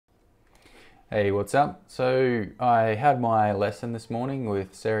Hey, what's up? So I had my lesson this morning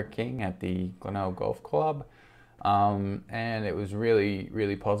with Sarah King at the Glenelg Golf Club, and it was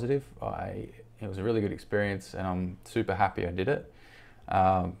really positive. It was a really good experience, and I'm super happy I did it.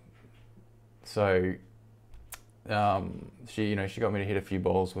 Um, so she got me to hit a few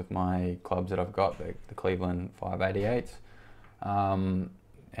balls with my clubs that I've got, the Cleveland 588s,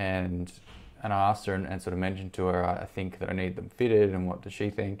 and I asked her and sort of mentioned to her I think that I need them fitted, and what does she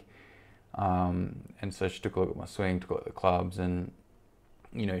think? And so she took a look at my swing, took a look at the clubs, and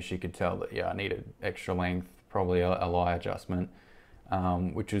she could tell that I needed extra length, probably a lie adjustment,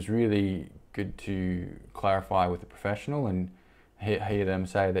 which was really good to clarify with a professional and hear them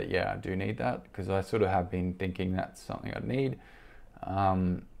say that I do need that, because I sort of have been thinking that's something I'd need.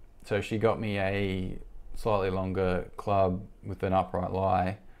 So she got me a slightly longer club with an upright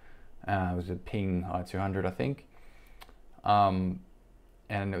lie. It was a Ping I200, I think.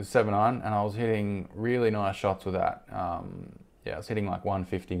 And it was 7-iron, and I was hitting really nice shots with that. I was hitting like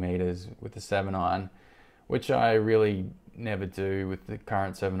 150 meters with the 7-iron, which I really never do with the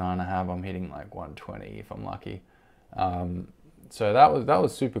current 7-iron I have. I'm hitting like 120 if I'm lucky. So that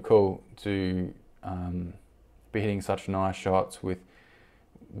was super cool to be hitting such nice shots with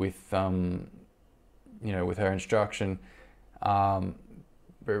her instruction. But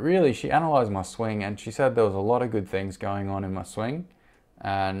really, she analysed my swing, and she said there was a lot of good things going on in my swing,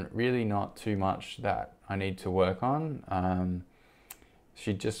 and really not too much that I need to work on.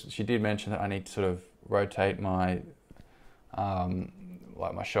 She did mention that I need to sort of rotate my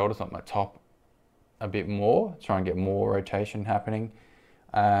like my shoulders, like my top, a bit more, try and get more rotation happening,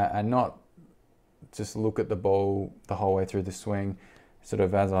 and not just look at the ball the whole way through the swing, sort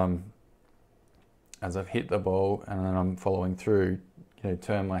of as I've hit the ball and then I'm following through,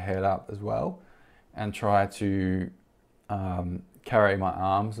 turn my head up as well, and try to carry my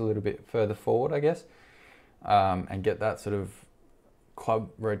arms a little bit further forward, I guess, and get that sort of club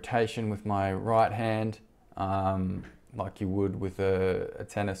rotation with my right hand, like you would with a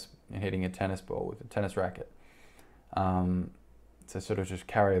tennis, hitting a tennis ball with a tennis racket. So sort of just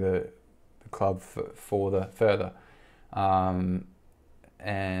carry the club further. And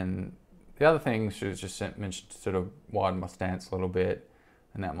the other thing she was just mentioned to sort of widen my stance a little bit,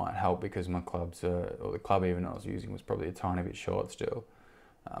 and that might help because my clubs, or the club even I was using, was probably a tiny bit short still.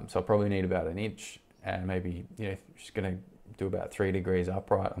 So I probably need about an inch, and maybe she's going to do about 3 degrees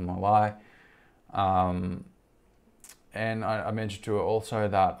upright on my lie. And I mentioned to her also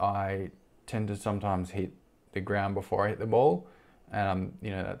that I tend to sometimes hit the ground before I hit the ball, and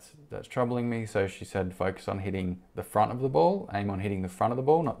that's troubling me. So she said focus on hitting the front of the ball, aim on hitting the front of the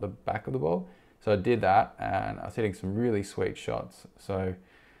ball, not the back of the ball. So I did that, and I was hitting some really sweet shots. So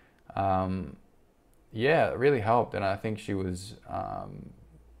it really helped, and I think she was,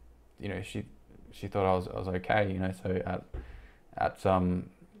 she thought I was okay. So at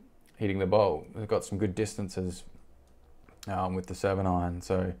hitting the ball, I've got some good distances with the 7-iron.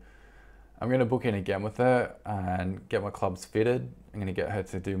 So I'm going to book in again with her and get my clubs fitted. I'm going to get her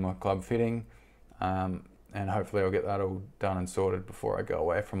to do my club fitting, and hopefully I'll get that all done and sorted before I go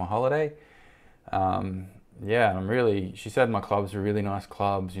away for my holiday. She said my clubs are really nice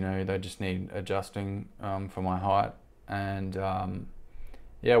clubs, they just need adjusting for my height. And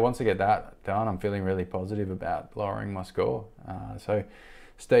once I get that done, I'm feeling really positive about lowering my score. So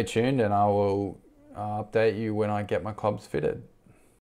stay tuned, and I will update you when I get my clubs fitted.